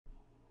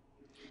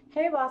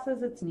Hey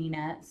bosses, it's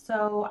Nina.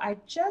 So I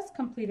just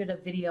completed a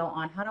video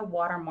on how to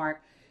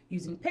watermark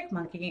using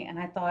PicMonkey, and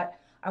I thought,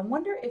 I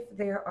wonder if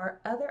there are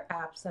other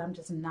apps that I'm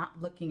just not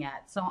looking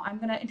at. So I'm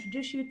going to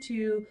introduce you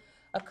to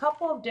a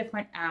couple of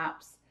different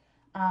apps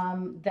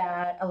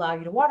that allow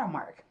you to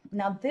watermark.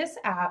 Now this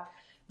app,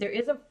 there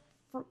is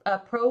a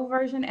pro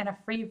version and a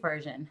free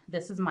version.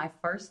 This is my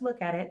first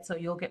look at it, so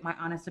you'll get my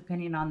honest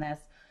opinion on this.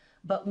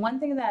 But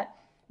one thing that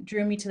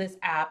drew me to this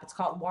app, it's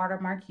called Water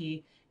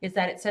Marquee, is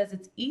that it says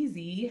it's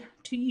easy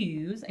to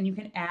use and you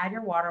can add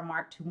your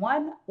watermark to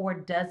one or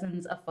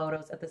dozens of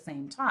photos at the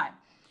same time.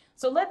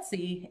 So let's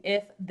see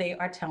if they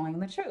are telling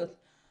the truth.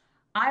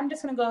 I'm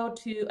just going to go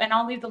to, and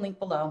I'll leave the link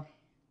below.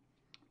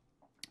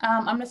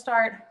 I'm going to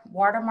start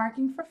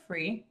watermarking for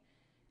free,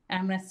 and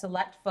I'm going to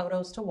select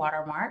photos to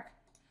watermark.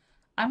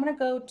 I'm going to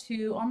go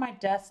to, on my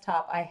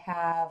desktop, I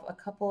have a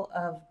couple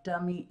of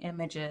dummy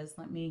images.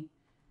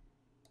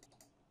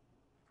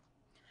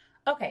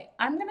 Okay,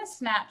 I'm gonna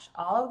snatch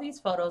all of these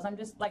photos. I'm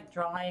just like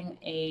drawing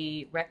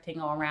a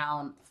rectangle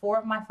around 4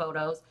 of my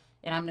photos,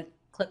 and I'm gonna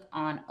click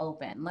on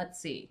open. Let's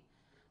see.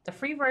 The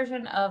free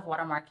version of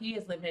Watermarquee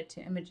is limited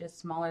to images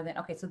smaller than,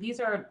 okay, so these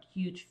are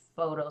huge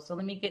photos. So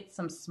let me get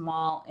some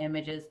small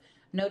images.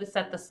 Notice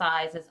that the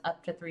size is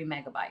up to 3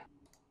 megabytes.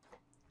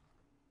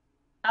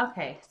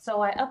 Okay,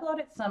 so I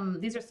uploaded some,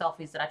 these are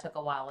selfies that I took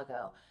a while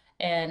ago.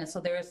 And so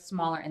they're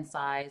smaller in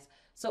size.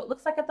 So it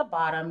looks like at the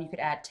bottom, you could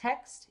add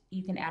text,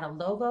 you can add a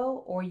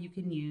logo, or you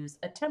can use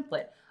a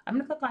template. I'm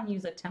gonna click on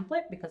use a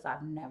template because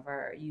I've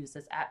never used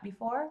this app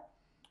before.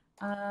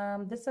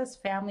 This says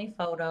family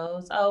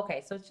photos. Oh,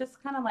 okay, so it's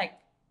just kind of like,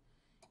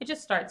 it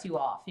just starts you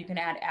off. You can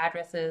add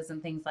addresses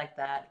and things like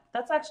that.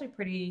 That's actually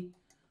pretty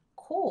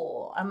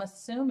cool. I'm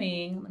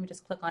assuming, let me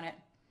just click on it.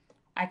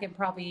 I can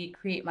probably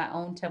create my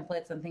own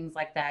templates and things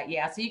like that.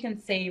 Yeah, so you can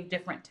save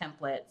different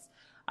templates.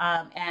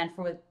 And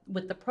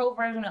with the pro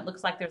version, it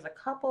looks like there's a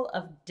couple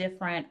of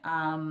different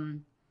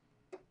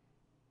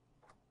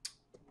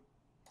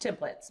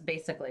templates,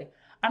 basically.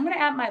 I'm going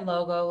to add my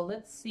logo.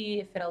 Let's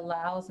see if it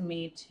allows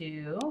me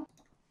to.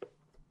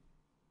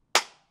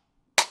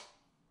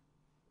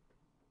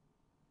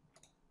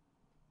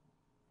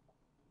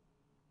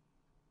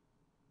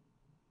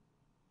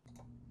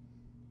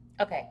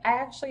 Okay, I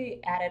actually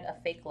added a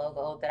fake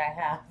logo that I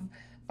have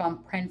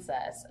from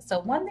Princess. So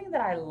one thing that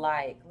I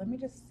like, let me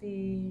just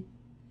see.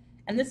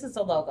 And this is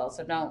a logo,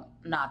 so don't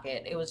knock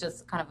it. It was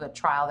just kind of a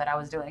trial that I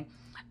was doing.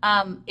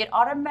 It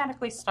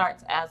automatically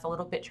starts as a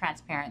little bit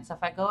transparent. So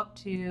if I go up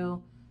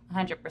to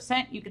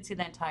 100%, you can see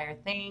the entire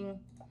thing.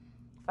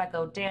 If I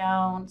go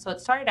down, so it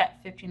started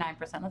at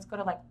 59%. Let's go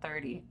to like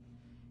 30.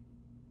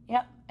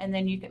 Yep, and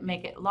then you can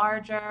make it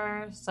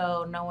larger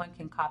so no one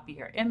can copy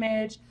your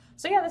image.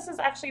 So yeah, this is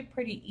actually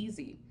pretty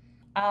easy.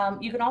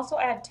 You can also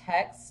add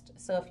text.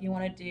 So if you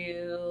want to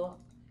do,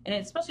 and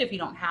especially if you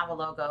don't have a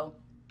logo,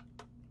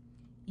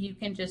 you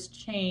can just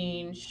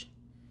change.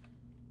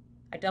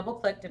 I double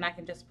clicked and I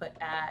can just put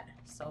at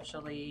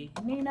socially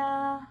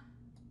Nina,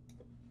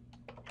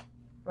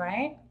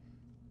 right?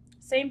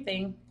 Same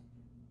thing.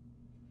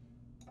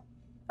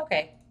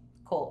 Okay,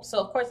 cool. So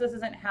of course this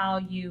isn't how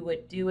you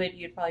would do it.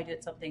 You'd probably do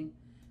it something,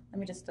 let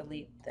me just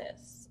delete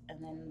this.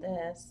 And then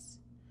this,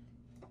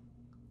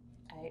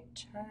 I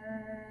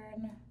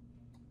turn,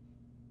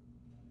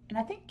 and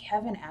I think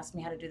Kevin asked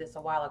me how to do this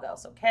a while ago.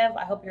 So Kev,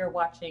 I hope you're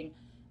watching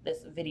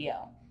this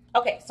video.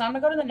 Okay, so I'm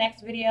gonna go to the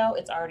next video.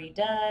 It's already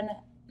done.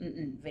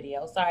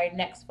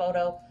 Next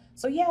photo.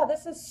 So yeah,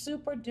 this is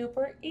super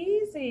duper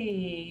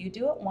easy. You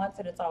do it once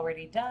and it's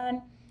already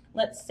done.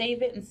 Let's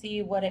save it and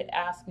see what it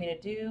asked me to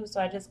do. So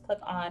I just click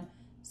on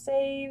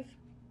save,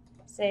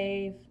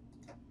 save,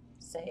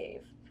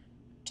 save.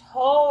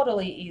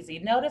 Totally easy.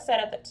 Notice that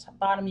at the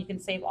bottom you can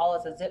save all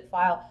as a zip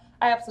file.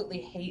 I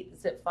absolutely hate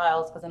zip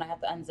files because then I have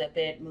to unzip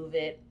it, move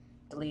it,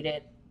 delete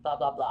it, blah,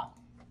 blah, blah.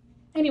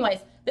 Anyways,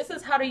 this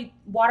is how to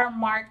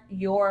watermark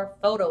your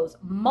photos,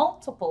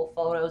 multiple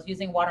photos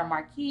using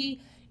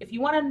Watermarquee. If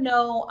you want to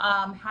know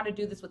how to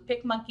do this with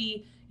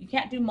PicMonkey, you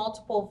can't do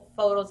multiple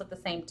photos at the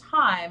same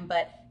time,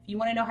 but if you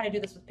want to know how to do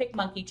this with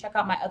PicMonkey, check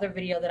out my other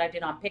video that I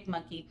did on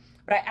PicMonkey.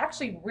 But I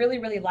actually really,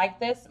 really like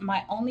this.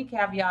 My only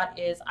caveat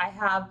is I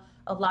have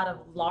a lot of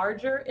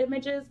larger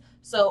images,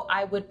 so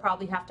I would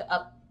probably have to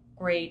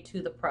upgrade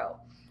to the Pro.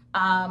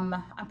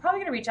 I'm probably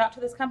going to reach out to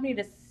this company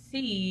to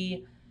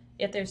see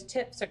if there's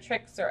tips or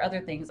tricks or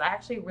other things. I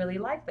actually really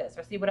like this,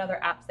 or see what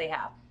other apps they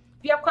have.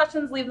 If you have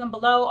questions, leave them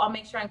below. I'll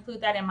make sure I include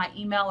that in my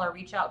email or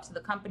reach out to the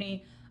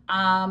company.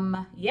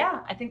 Yeah,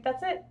 I think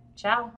that's it. Ciao.